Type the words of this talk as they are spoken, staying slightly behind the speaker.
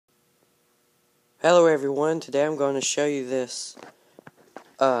Hello everyone, today I'm going to show you this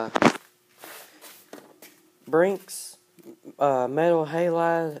Brinks Metal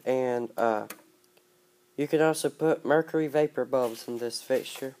Halide, and you can also put mercury vapor bulbs in this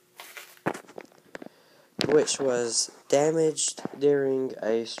fixture, which was damaged during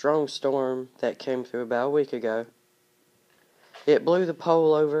a strong storm that came through about a week ago. It blew the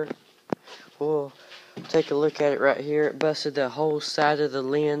pole over. We'll take a look at it right here. It busted the whole side of the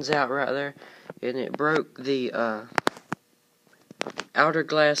lens out right there, and it broke the outer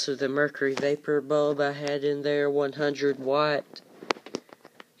glass of the mercury vapor bulb I had in there, 100 watt.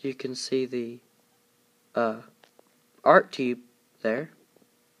 You can see the arc tube there.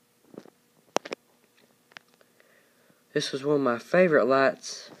 This was one of my favorite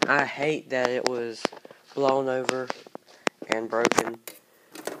lights. I hate that it was blown over and broken.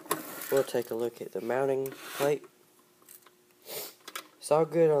 We'll take a look at the mounting plate. It's all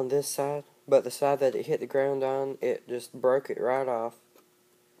good on this side, but the side that it hit the ground on, it just broke it right off.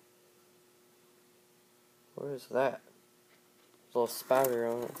 What is that? A little spider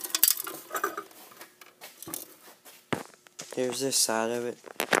on it. Here's this side of it.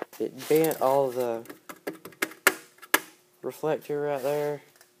 It bent all the reflector right there,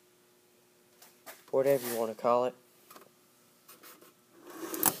 whatever you want to call it.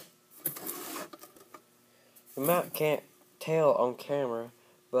 You might can't tell on camera,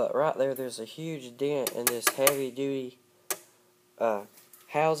 but right there's a huge dent in this heavy duty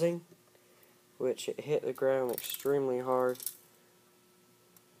housing, which it hit the ground extremely hard.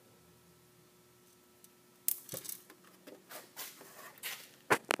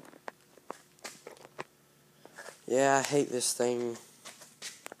 Yeah, I hate this thing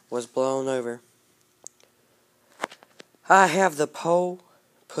was blown over. I have the pole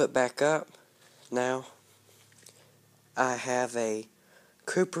put back up now. I have a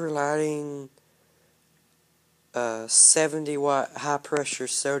Cooper lighting 70 watt high pressure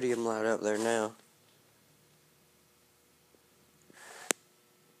sodium light up there now.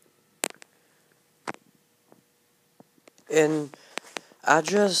 And I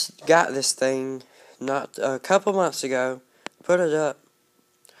just got this thing not a couple months ago, put it up.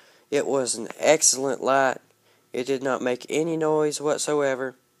 It was an excellent light. It did not make any noise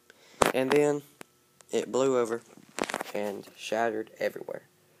whatsoever, and then it blew over and shattered everywhere.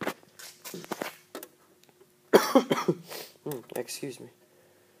 Excuse me.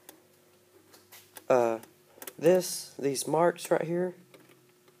 These marks right here,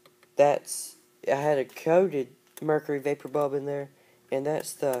 I had a coated mercury vapor bulb in there, and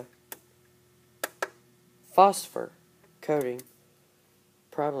that's the phosphor coating.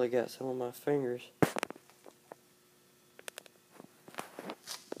 Probably got some on my fingers.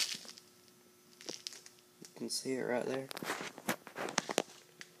 You can see it right there.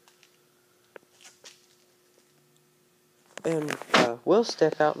 And we'll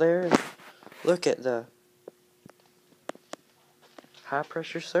step out there and look at the high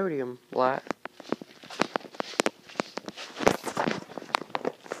pressure sodium light.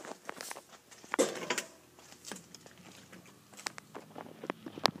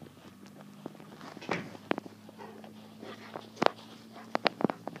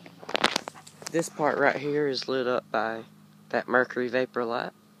 This part right here is lit up by that mercury vapor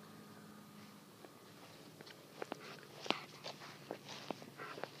light.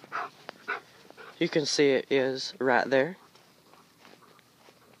 You can see it is right there.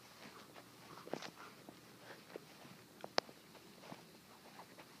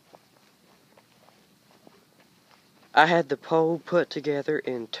 I had the pole put together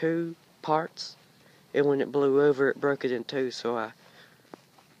in 2 parts, and when it blew over it broke it in 2, so I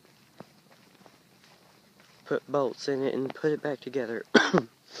put bolts in it and put it back together.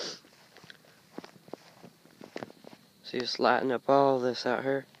 See, it's lighting up all this out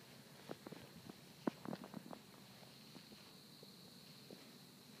here.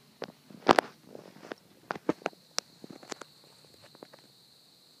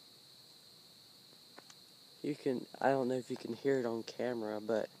 I don't know if you can hear it on camera,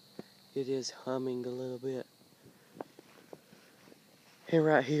 but it is humming a little bit. And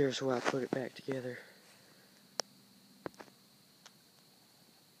right here is where I put it back together.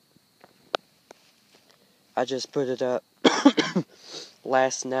 I just put it up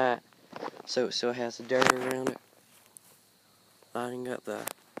last night, so it still has the dirt around it. Lining up the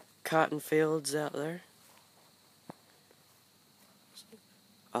cotton fields out there.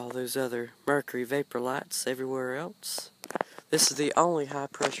 All those other mercury vapor lights everywhere else. This is the only high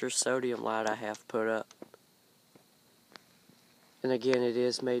pressure sodium light I have put up. And again, it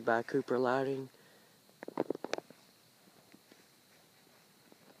is made by Cooper Lighting.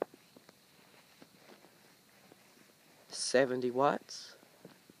 70 watts.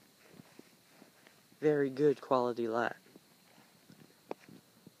 Very good quality light.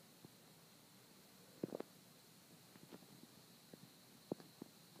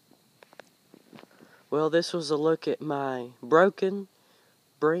 Well, this was a look at my broken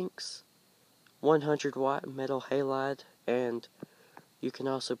Brinks 100 watt metal halide, and you can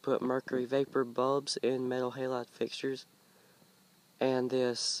also put mercury vapor bulbs in metal halide fixtures. And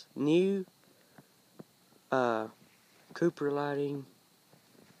this new Cooper lighting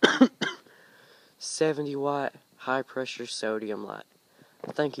 70 watt high pressure sodium light.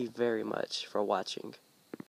 Thank you very much for watching.